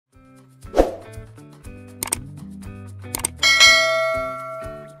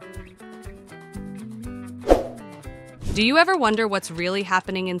Do you ever wonder what's really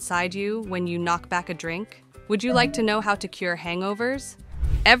happening inside you when you knock back a drink? Would you like to know how to cure hangovers?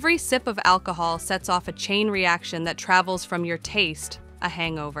 Every sip of alcohol sets off a chain reaction that travels from your taste, a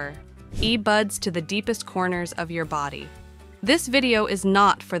hangover, e-buds to the deepest corners of your body. This video is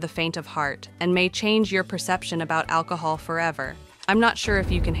not for the faint of heart and may change your perception about alcohol forever. I'm not sure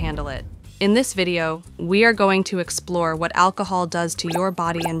if you can handle it. In this video, we are going to explore what alcohol does to your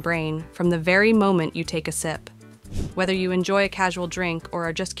body and brain from the very moment you take a sip. Whether you enjoy a casual drink or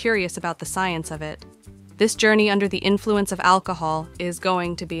are just curious about the science of it, this journey under the influence of alcohol is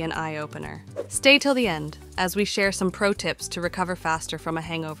going to be an eye-opener. Stay till the end, as we share some pro tips to recover faster from a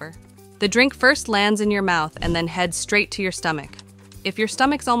hangover. The drink first lands in your mouth and then heads straight to your stomach. If your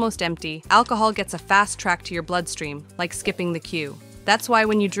stomach's almost empty, alcohol gets a fast track to your bloodstream, like skipping the queue. That's why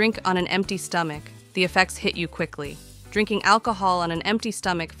when you drink on an empty stomach, the effects hit you quickly. Drinking alcohol on an empty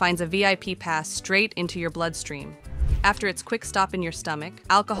stomach finds a VIP pass straight into your bloodstream. After its quick stop in your stomach,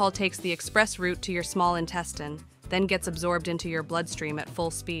 alcohol takes the express route to your small intestine, then gets absorbed into your bloodstream at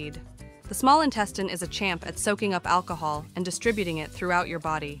full speed. The small intestine is a champ at soaking up alcohol and distributing it throughout your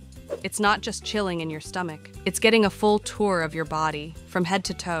body. It's not just chilling in your stomach, it's getting a full tour of your body, from head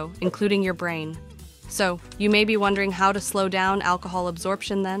to toe, including your brain. So, you may be wondering how to slow down alcohol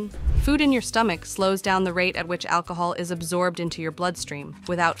absorption then? Food in your stomach slows down the rate at which alcohol is absorbed into your bloodstream.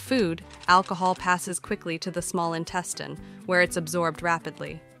 Without food, alcohol passes quickly to the small intestine, where it's absorbed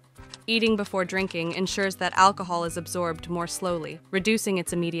rapidly. Eating before drinking ensures that alcohol is absorbed more slowly, reducing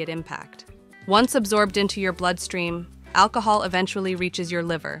its immediate impact. Once absorbed into your bloodstream, alcohol eventually reaches your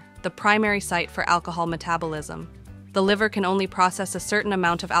liver, the primary site for alcohol metabolism. The liver can only process a certain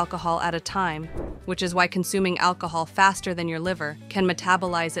amount of alcohol at a time, which is why consuming alcohol faster than your liver can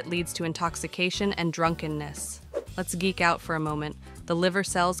metabolize it leads to intoxication and drunkenness. Let's geek out for a moment. The liver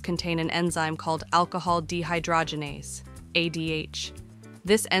cells contain an enzyme called alcohol dehydrogenase, ADH.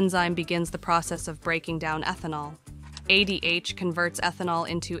 This enzyme begins the process of breaking down ethanol. ADH converts ethanol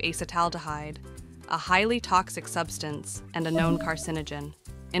into acetaldehyde, a highly toxic substance and a known carcinogen.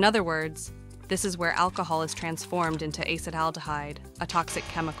 In other words, this is where alcohol is transformed into acetaldehyde, a toxic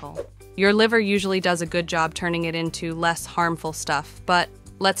chemical. Your liver usually does a good job turning it into less harmful stuff, but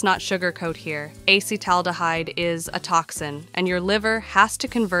let's not sugarcoat here. Acetaldehyde is a toxin, and your liver has to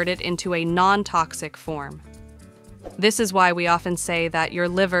convert it into a non-toxic form. This is why we often say that your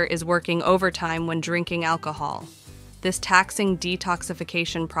liver is working overtime when drinking alcohol. This taxing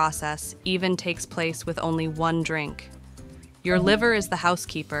detoxification process even takes place with only one drink. Your liver is the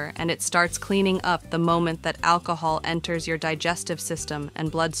housekeeper, and it starts cleaning up the moment that alcohol enters your digestive system and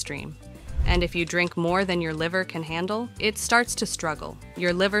bloodstream. And if you drink more than your liver can handle, it starts to struggle.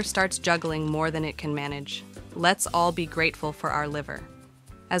 Your liver starts juggling more than it can manage. Let's all be grateful for our liver.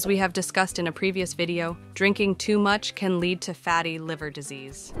 As we have discussed in a previous video, drinking too much can lead to fatty liver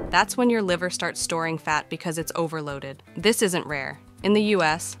disease. That's when your liver starts storing fat because it's overloaded. This isn't rare. In the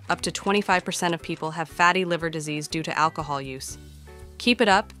US, up to 25% of people have fatty liver disease due to alcohol use. Keep it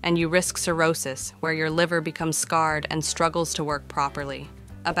up and you risk cirrhosis, where your liver becomes scarred and struggles to work properly.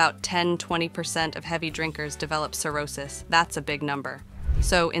 About 10–20% of heavy drinkers develop cirrhosis. That's a big number.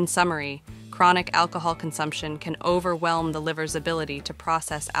 So, in summary, chronic alcohol consumption can overwhelm the liver's ability to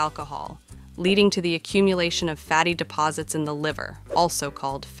process alcohol, leading to the accumulation of fatty deposits in the liver, also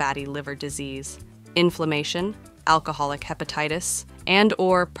called fatty liver disease, inflammation, alcoholic hepatitis,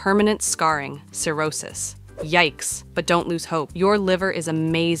 and/or permanent scarring, cirrhosis. Yikes, but don't lose hope. Your liver is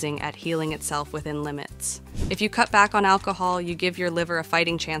amazing at healing itself within limits. If you cut back on alcohol, you give your liver a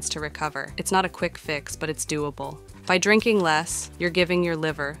fighting chance to recover. It's not a quick fix, but it's doable. By drinking less, you're giving your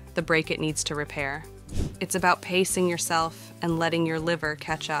liver the break it needs to repair. It's about pacing yourself and letting your liver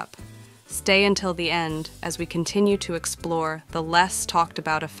catch up. Stay until the end as we continue to explore the less talked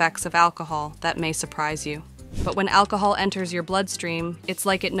about effects of alcohol that may surprise you. But when alcohol enters your bloodstream, it's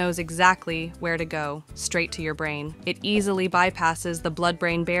like it knows exactly where to go, straight to your brain. It easily bypasses the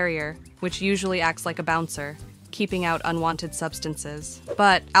blood-brain barrier, which usually acts like a bouncer, keeping out unwanted substances.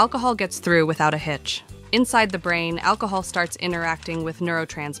 But alcohol gets through without a hitch. Inside the brain, alcohol starts interacting with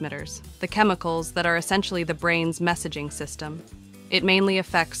neurotransmitters, the chemicals that are essentially the brain's messaging system. It mainly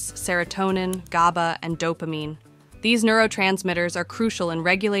affects serotonin, GABA, and dopamine. These neurotransmitters are crucial in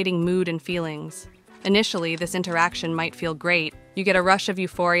regulating mood and feelings. Initially, this interaction might feel great. You get a rush of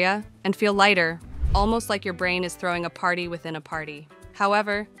euphoria and feel lighter, almost like your brain is throwing a party within a party.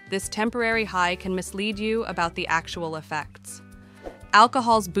 However, this temporary high can mislead you about the actual effects.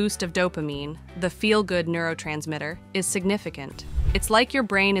 Alcohol's boost of dopamine, the feel-good neurotransmitter, is significant. It's like your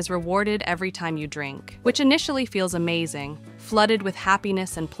brain is rewarded every time you drink, which initially feels amazing, flooded with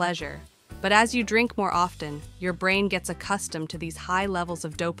happiness and pleasure. But as you drink more often, your brain gets accustomed to these high levels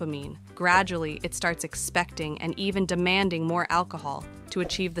of dopamine. Gradually, it starts expecting and even demanding more alcohol to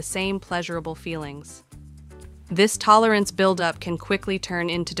achieve the same pleasurable feelings. This tolerance buildup can quickly turn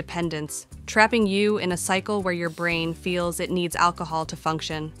into dependence, trapping you in a cycle where your brain feels it needs alcohol to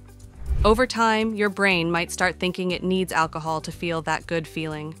function. Over time, your brain might start thinking it needs alcohol to feel that good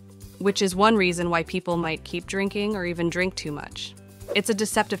feeling, which is one reason why people might keep drinking or even drink too much. It's a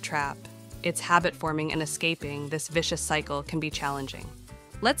deceptive trap. It's habit forming, and escaping this vicious cycle can be challenging.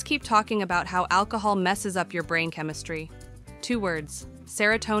 Let's keep talking about how alcohol messes up your brain chemistry. 2 words: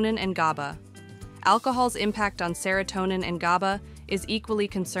 serotonin and GABA. Alcohol's impact on serotonin and GABA is equally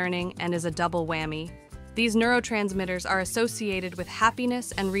concerning and is a double whammy. These neurotransmitters are associated with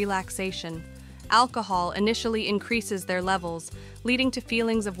happiness and relaxation. Alcohol initially increases their levels, leading to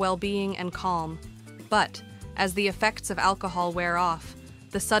feelings of well-being and calm. But as the effects of alcohol wear off,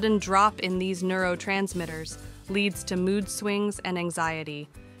 the sudden drop in these neurotransmitters leads to mood swings and anxiety.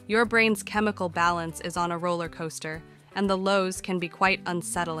 Your brain's chemical balance is on a roller coaster, and the lows can be quite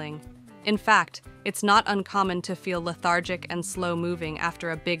unsettling. In fact, it's not uncommon to feel lethargic and slow-moving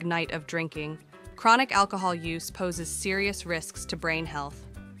after a big night of drinking. Chronic alcohol use poses serious risks to brain health.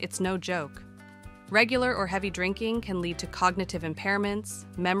 It's no joke. Regular or heavy drinking can lead to cognitive impairments,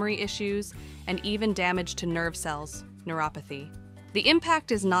 memory issues, and even damage to nerve cells, neuropathy. The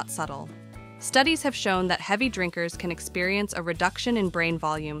impact is not subtle. Studies have shown that heavy drinkers can experience a reduction in brain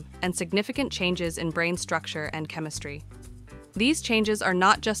volume and significant changes in brain structure and chemistry. These changes are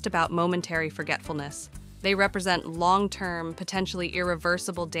not just about momentary forgetfulness. They represent long-term, potentially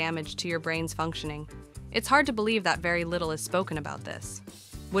irreversible damage to your brain's functioning. It's hard to believe that very little is spoken about this.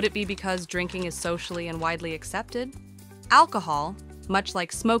 Would it be because drinking is socially and widely accepted? Alcohol, much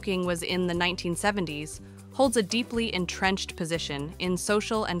like smoking was in the 1970s, holds a deeply entrenched position in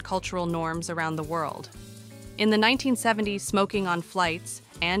social and cultural norms around the world. In the 1970s, smoking on flights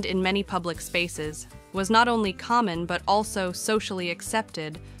and in many public spaces was not only common but also socially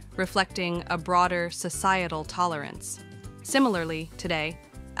accepted, reflecting a broader societal tolerance. Similarly, today,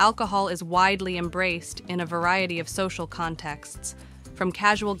 alcohol is widely embraced in a variety of social contexts. From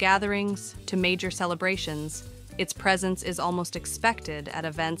casual gatherings to major celebrations, its presence is almost expected at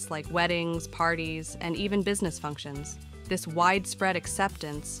events like weddings, parties, and even business functions. This widespread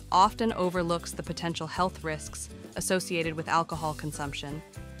acceptance often overlooks the potential health risks associated with alcohol consumption,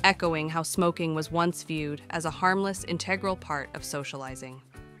 echoing how smoking was once viewed as a harmless, integral part of socializing.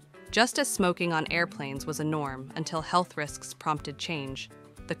 Just as smoking on airplanes was a norm until health risks prompted change,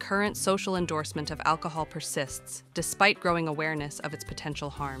 the current social endorsement of alcohol persists despite growing awareness of its potential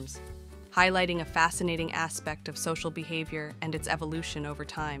harms, highlighting a fascinating aspect of social behavior and its evolution over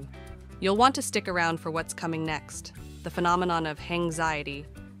time. You'll want to stick around for what's coming next. The phenomenon of hangxiety,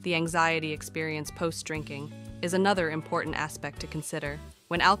 the anxiety experience post-drinking, is another important aspect to consider.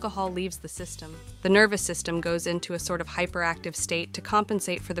 When alcohol leaves the system, the nervous system goes into a sort of hyperactive state to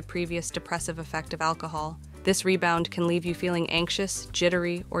compensate for the previous depressive effect of alcohol. This rebound can leave you feeling anxious,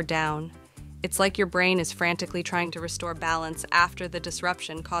 jittery, or down. It's like your brain is frantically trying to restore balance after the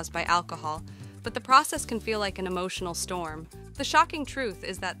disruption caused by alcohol, but the process can feel like an emotional storm. The shocking truth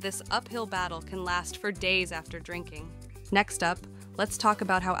is that this uphill battle can last for days after drinking. Next up, let's talk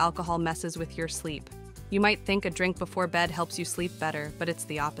about how alcohol messes with your sleep. You might think a drink before bed helps you sleep better, but it's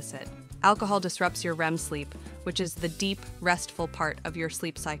the opposite. Alcohol disrupts your REM sleep, which is the deep, restful part of your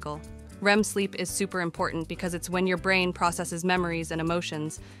sleep cycle. REM sleep is super important because it's when your brain processes memories and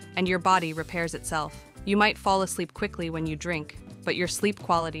emotions, and your body repairs itself. You might fall asleep quickly when you drink, but your sleep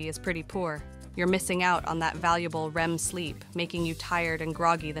quality is pretty poor. You're missing out on that valuable REM sleep, making you tired and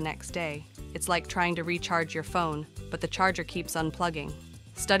groggy the next day. It's like trying to recharge your phone, but the charger keeps unplugging.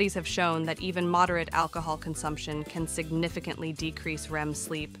 Studies have shown that even moderate alcohol consumption can significantly decrease REM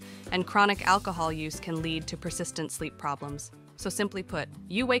sleep, and chronic alcohol use can lead to persistent sleep problems. So simply put,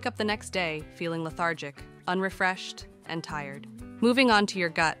 you wake up the next day feeling lethargic, unrefreshed, and tired. Moving on to your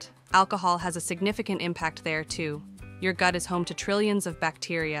gut, alcohol has a significant impact there too. Your gut is home to trillions of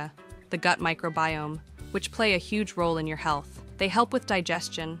bacteria, the gut microbiome, which play a huge role in your health. They help with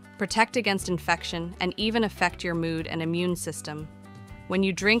digestion, protect against infection, and even affect your mood and immune system. When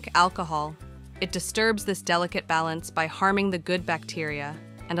you drink alcohol, it disturbs this delicate balance by harming the good bacteria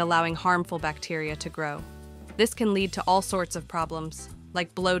and allowing harmful bacteria to grow. This can lead to all sorts of problems,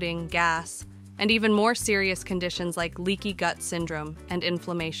 like bloating, gas, and even more serious conditions like leaky gut syndrome and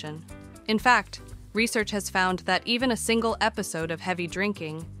inflammation. In fact, research has found that even a single episode of heavy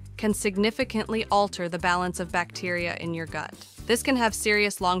drinking can significantly alter the balance of bacteria in your gut. This can have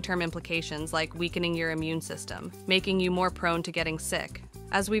serious long-term implications like weakening your immune system, making you more prone to getting sick.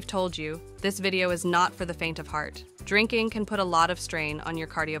 As we've told you, this video is not for the faint of heart. Drinking can put a lot of strain on your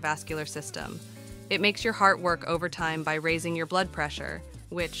cardiovascular system. It makes your heart work overtime by raising your blood pressure,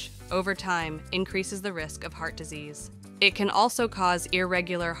 which, over time, increases the risk of heart disease. It can also cause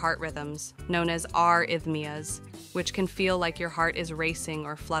irregular heart rhythms, known as arrhythmias, which can feel like your heart is racing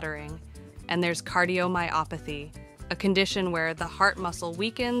or fluttering. And there's cardiomyopathy, a condition where the heart muscle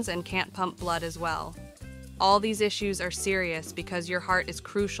weakens and can't pump blood as well. All these issues are serious because your heart is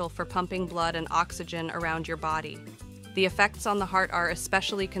crucial for pumping blood and oxygen around your body. The effects on the heart are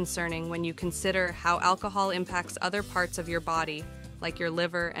especially concerning when you consider how alcohol impacts other parts of your body, like your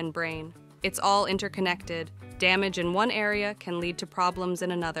liver and brain. It's all interconnected. Damage in one area can lead to problems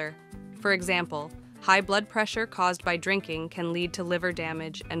in another. For example, high blood pressure caused by drinking can lead to liver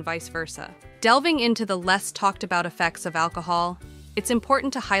damage and vice versa. Delving into the less talked about effects of alcohol, it's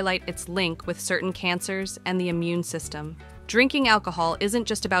important to highlight its link with certain cancers and the immune system. Drinking alcohol isn't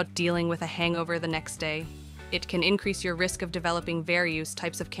just about dealing with a hangover the next day. It can increase your risk of developing various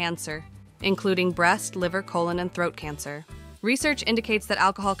types of cancer, including breast, liver, colon, and throat cancer. Research indicates that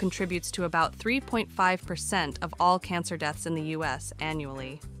alcohol contributes to about 3.5% of all cancer deaths in the US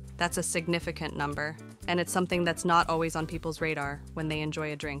annually. That's a significant number, and it's something that's not always on people's radar when they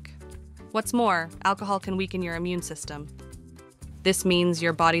enjoy a drink. What's more, alcohol can weaken your immune system. This means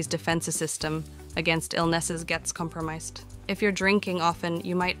your body's defense system against illnesses gets compromised. If you're drinking often,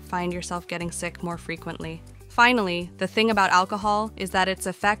 you might find yourself getting sick more frequently. Finally, the thing about alcohol is that its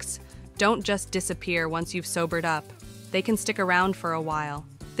effects don't just disappear once you've sobered up. They can stick around for a while.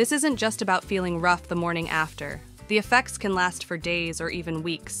 This isn't just about feeling rough the morning after. The effects can last for days or even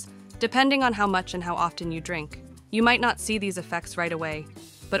weeks, depending on how much and how often you drink. You might not see these effects right away,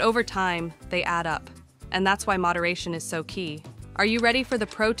 but over time, they add up. And that's why moderation is so key. Are you ready for the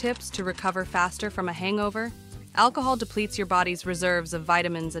pro tips to recover faster from a hangover? Alcohol depletes your body's reserves of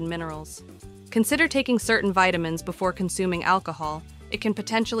vitamins and minerals. Consider taking certain vitamins before consuming alcohol. It can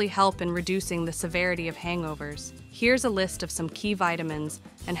potentially help in reducing the severity of hangovers. Here's a list of some key vitamins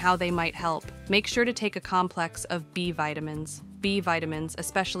and how they might help. Make sure to take a complex of B vitamins. B vitamins,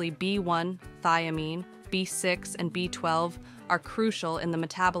 especially B1, thiamine, B6, and B12, are crucial in the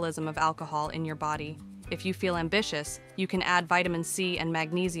metabolism of alcohol in your body. If you feel ambitious, you can add vitamin C and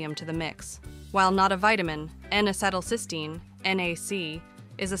magnesium to the mix. While not a vitamin, N-acetylcysteine, NAC,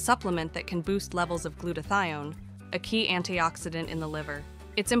 is a supplement that can boost levels of glutathione, a key antioxidant in the liver.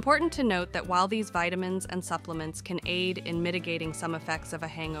 It's important to note that while these vitamins and supplements can aid in mitigating some effects of a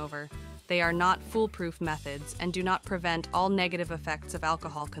hangover, they are not foolproof methods and do not prevent all negative effects of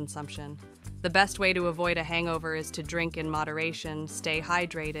alcohol consumption. The best way to avoid a hangover is to drink in moderation, stay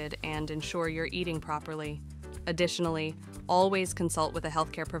hydrated, and ensure you're eating properly. Additionally, always consult with a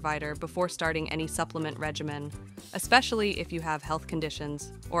healthcare provider before starting any supplement regimen, especially if you have health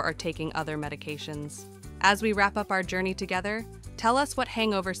conditions or are taking other medications. As we wrap up our journey together, tell us what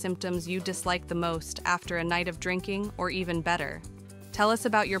hangover symptoms you dislike the most after a night of drinking, or even better. Tell us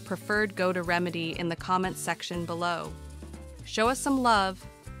about your preferred go-to remedy in the comments section below. Show us some love.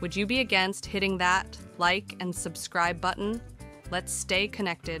 Would you be against hitting that like and subscribe button? Let's stay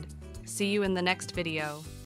connected. See you in the next video.